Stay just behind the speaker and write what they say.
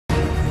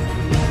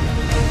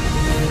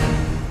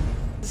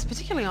focus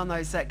particularly on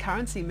those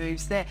currency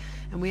moves there.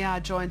 And we are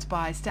joined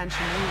by Stan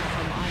Shamil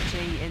from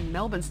IG in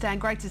Melbourne. Stan,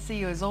 great to see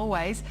you as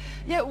always.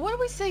 Yeah, what are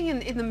we seeing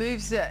in the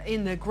moves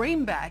in the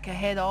greenback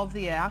ahead of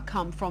the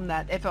outcome from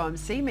that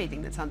FOMC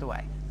meeting that's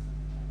underway?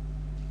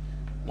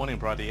 Morning,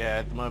 Brady. Yeah,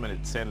 at the moment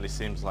it certainly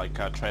seems like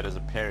traders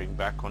are paring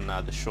back on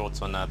the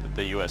shorts on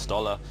the US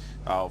dollar.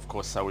 Of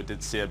course, we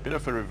did see a bit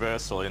of a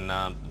reversal in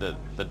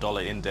the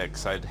dollar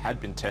index. It had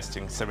been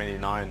testing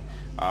 79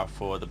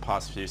 for the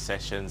past few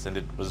sessions, and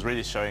it was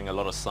really showing a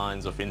lot of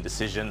signs of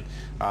indecision,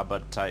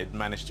 but it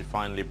managed to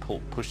finally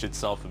push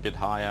itself a bit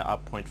higher,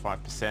 up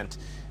 0.5%.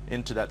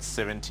 into that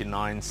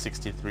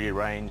 79.63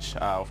 range.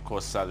 Of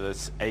course,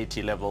 this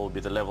 80 level will be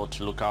the level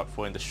to look out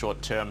for in the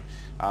short term.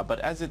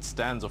 But as it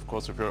stands, of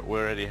course, we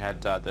already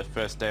had the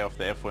first day of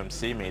the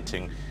FOMC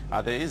meeting.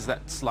 There is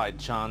that slight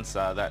chance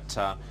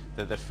that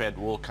the Fed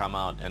will come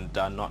out and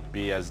not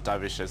be as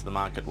dovish as the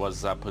market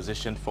was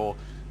positioned for.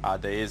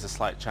 There is a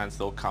slight chance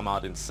they'll come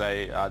out and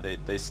say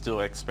they still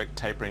expect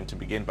tapering to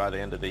begin by the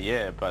end of the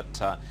year,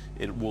 but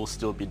it will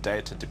still be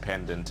data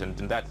dependent, and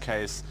in that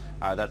case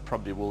that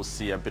probably will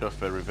see a bit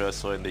of a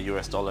reversal in the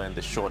US dollar in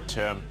the short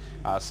term.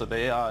 So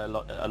there are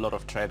a lot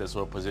of traders who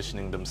are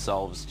positioning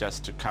themselves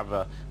just to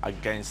cover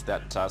against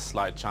that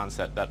slight chance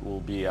that will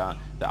be the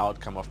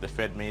outcome of the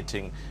Fed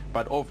meeting.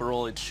 But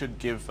overall it should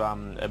give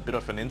a bit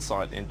of an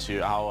insight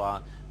into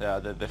how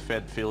the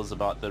Fed feels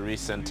about the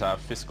recent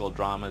fiscal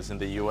dramas in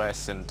the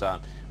US, and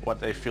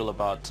what they feel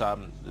about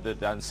the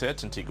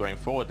uncertainty going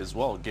forward as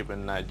well,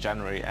 given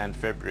January and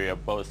February are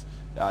both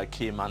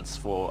key months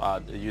for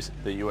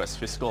the US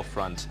fiscal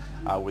front,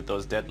 with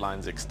those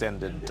deadlines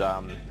extended,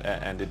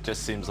 and it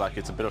just seems like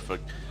it's a bit of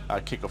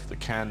a kick off the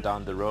can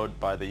down the road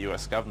by the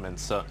US government.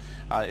 So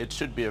it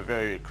should be a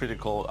very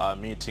critical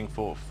meeting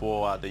for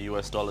the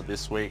US dollar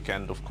this week,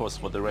 and of course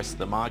for the rest of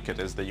the market,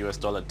 as the US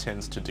dollar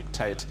tends to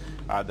dictate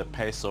the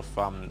pace of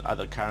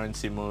other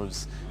currency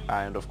moves,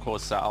 and of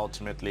course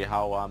ultimately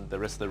how the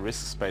rest of the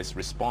risk space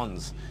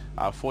responds.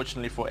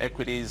 Fortunately for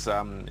equities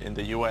in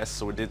the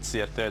US, we did see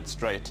a third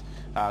straight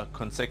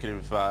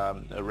consecutive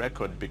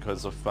record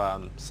because of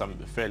some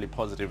fairly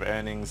positive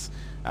earnings,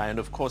 and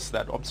of course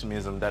that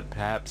optimism that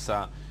perhaps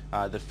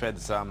the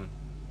Fed's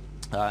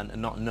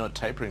no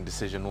tapering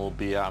decision will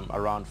be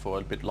around for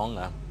a bit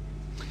longer.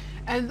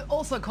 And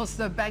also, of course,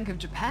 the Bank of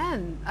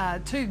Japan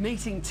too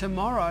meeting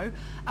tomorrow.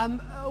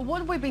 What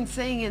have we been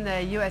seeing in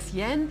the US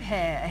yen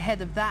pair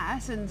ahead of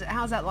that, and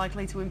how's that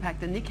likely to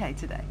impact the Nikkei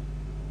today?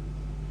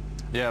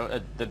 Yeah,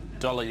 the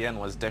dollar yen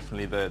was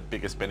definitely the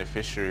biggest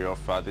beneficiary of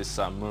this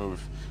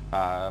move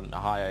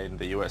higher in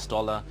the US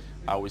dollar.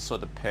 We saw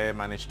the pair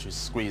manage to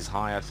squeeze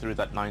higher through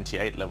that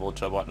 98 level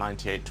to about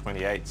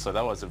 98.28, so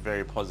that was a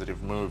very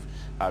positive move,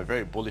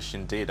 very bullish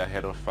indeed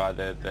ahead of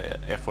the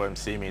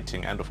FOMC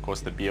meeting, and of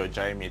course the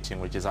BOJ meeting,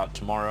 which is out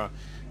tomorrow.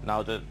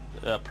 Now the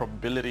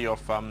probability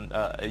of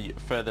a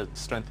further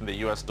strength in the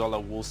US dollar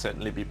will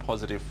certainly be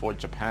positive for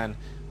Japan,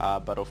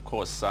 but of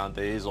course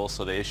there is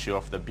also the issue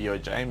of the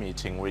BOJ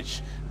meeting,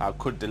 which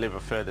could deliver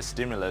further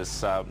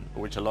stimulus,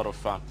 which a lot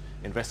of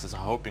investors are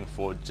hoping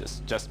for,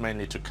 just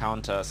mainly to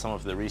counter some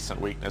of the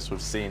recent weakness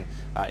we've seen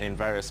in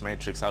various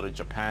metrics out of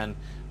Japan.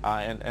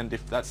 And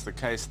if that's the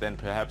case, then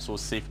perhaps we'll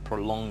see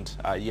prolonged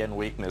yen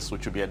weakness,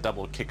 which will be a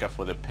double kicker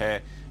for the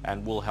pair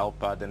and will help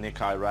the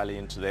Nikkei rally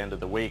into the end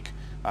of the week.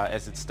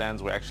 As it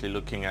stands, we're actually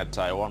looking at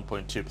a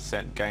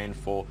 1.2% gain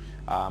for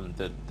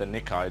the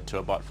Nikkei to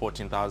about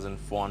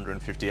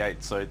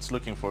 14,458. So it's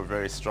looking for a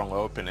very strong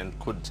open and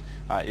could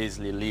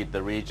easily lead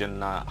the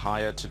region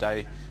higher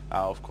today.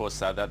 Of course,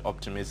 that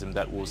optimism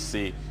that we'll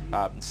see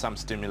some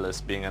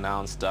stimulus being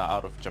announced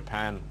out of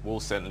Japan will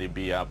certainly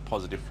be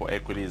positive for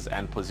equities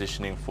and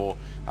positioning for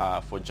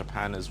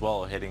Japan as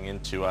well, heading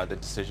into the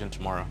decision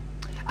tomorrow.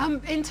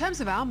 In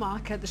terms of our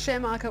market, the share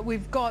market,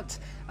 we've got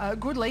a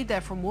good lead there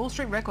from Wall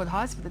Street, record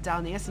highs for the Dow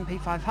and the S&P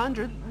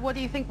 500. What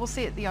do you think we'll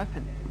see at the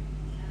open?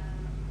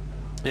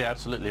 Yeah,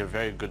 absolutely, a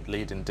very good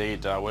lead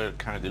indeed. We're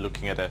currently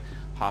looking at a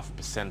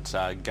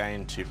 0.5%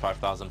 gain to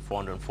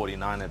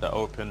 5,449 at the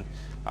open.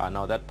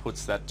 Now that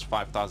puts that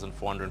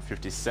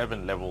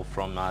 5,457 level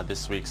from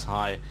this week's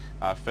high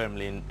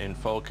firmly in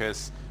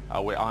focus.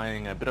 We're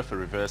eyeing a bit of a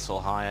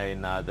reversal higher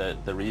in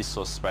the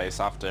resource space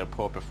after a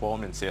poor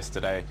performance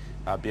yesterday.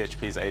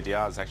 BHP's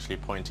ADR is actually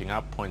pointing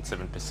up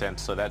 0.7%,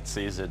 so that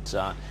sees it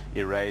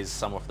erase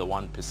some of the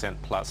 1%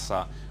 plus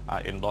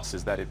in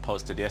losses that it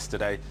posted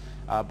yesterday.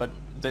 But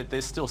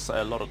there's still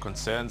a lot of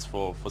concerns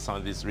for some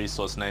of these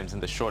resource names in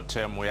the short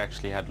term. We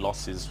actually had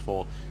losses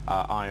for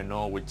iron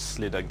ore, which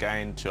slid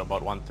again to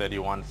about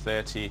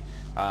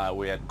 130.130.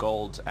 We had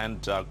gold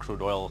and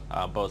crude oil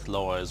both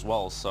lower as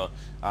well. So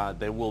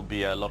there will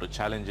be a lot of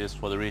challenges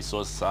for the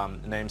resource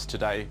names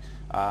today.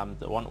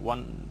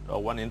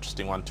 One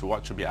interesting one to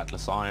watch will be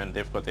Atlas Iron.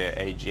 They've got their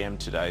AGM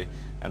today,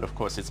 and of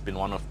course it's been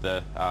one of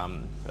the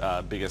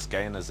biggest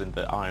gainers in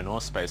the iron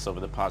ore space over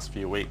the past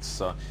few weeks,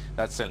 so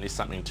that's certainly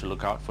something to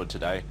look out for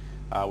today.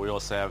 We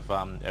also have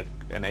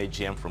an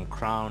AGM from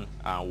Crown.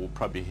 We'll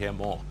probably hear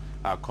more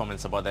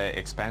comments about their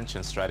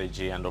expansion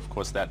strategy, and of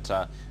course that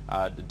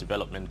the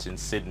development in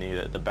Sydney,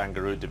 the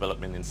Barangaroo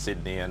development in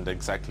Sydney, and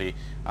exactly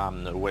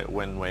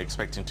when we're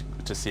expecting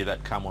to see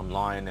that come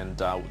online, and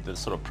the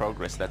sort of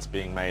progress that's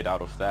being made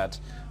out of that.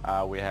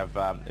 We have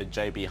a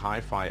JB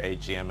Hi-Fi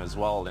AGM as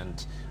well,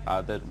 and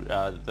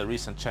the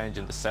recent change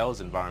in the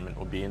sales environment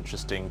will be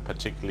interesting,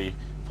 particularly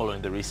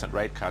following the recent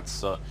rate cuts.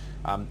 So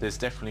there's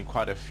definitely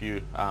quite a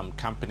few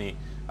company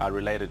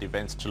related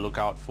events to look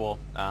out for,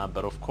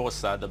 but of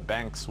course the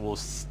banks will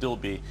still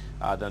be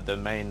the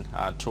main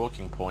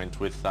talking point,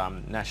 with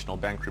National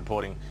Bank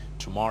reporting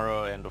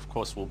tomorrow, and of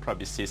course we'll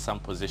probably see some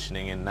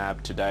positioning in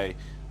NAB today,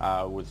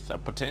 with a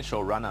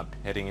potential run-up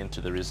heading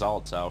into the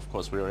results. Of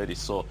course we already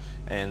saw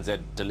ANZ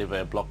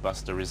deliver a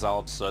blockbuster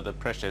result, so the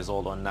pressure is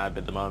all on NAB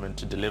at the moment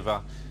to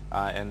deliver,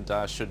 and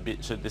should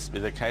this be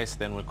the case,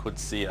 then we could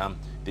see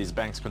these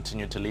banks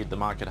continue to lead the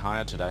market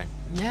higher today.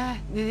 Yeah,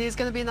 it is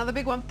going to be another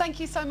big one.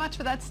 Thank you so much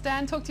for that,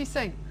 Stan. Talk to you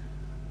soon.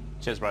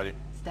 Cheers, Brady.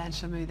 Stan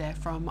Shamu there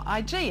from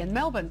IG in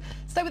Melbourne.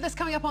 Stay with us.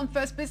 Coming up on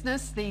First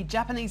Business, the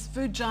Japanese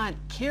food giant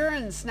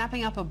Kirin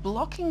snapping up a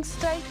blocking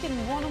stake in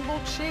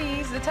Warrnambool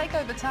cheese, the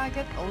takeover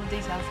target. All the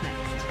details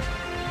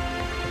next.